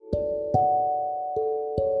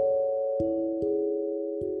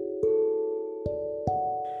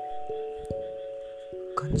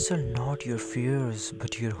Consult not your fears,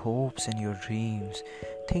 but your hopes and your dreams.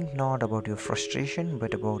 Think not about your frustration,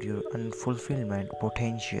 but about your unfulfillment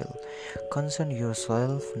potential. Concern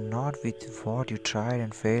yourself not with what you tried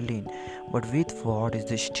and failed in, but with what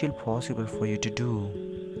is still possible for you to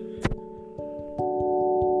do.